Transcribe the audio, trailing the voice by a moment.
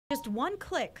Just one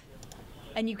click,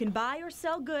 and you can buy or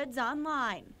sell goods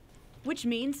online, which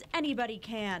means anybody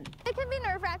can. It can be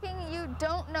nerve-wracking. You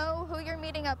don't know who you're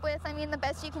meeting up with. I mean, the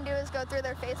best you can do is go through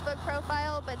their Facebook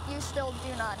profile, but you still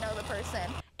do not know the person.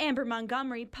 Amber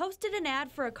Montgomery posted an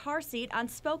ad for a car seat on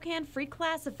Spokane Free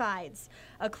Classifieds,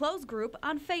 a closed group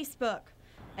on Facebook.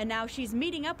 And now she's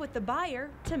meeting up with the buyer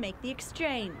to make the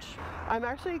exchange. I'm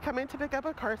actually coming to pick up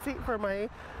a car seat for my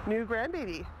new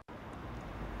grandbaby.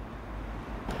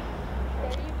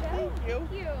 There you go.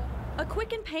 Thank you. A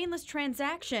quick and painless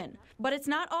transaction, but it's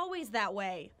not always that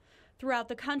way. Throughout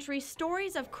the country,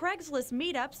 stories of Craigslist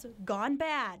meetups gone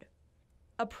bad.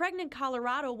 A pregnant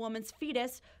Colorado woman's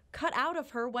fetus cut out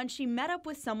of her when she met up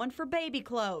with someone for baby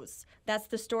clothes. That's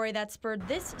the story that spurred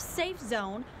this Safe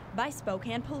Zone by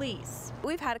Spokane Police.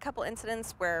 We've had a couple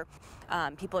incidents where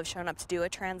people have shown up to do a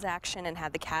transaction and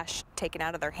had the cash taken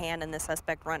out of their hand and the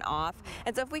suspect run off.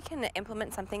 And so if we can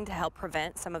implement something to help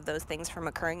prevent some of those things from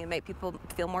occurring and make people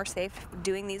feel more safe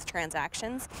doing these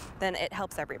transactions, then it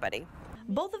helps everybody.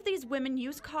 Both of these women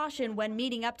use caution when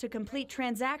meeting up to complete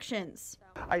transactions.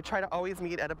 I try to always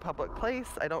meet at a public place.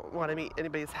 I don't want to meet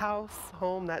anybody's house,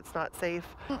 home. That's not safe.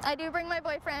 I do bring my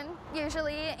boyfriend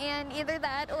usually, and either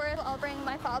that or I'll bring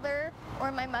my father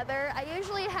or my mother. I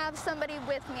usually have somebody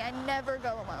with me. I never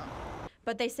go alone.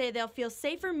 But they say they'll feel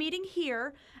safer meeting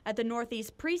here at the NE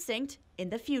Precinct in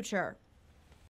the future.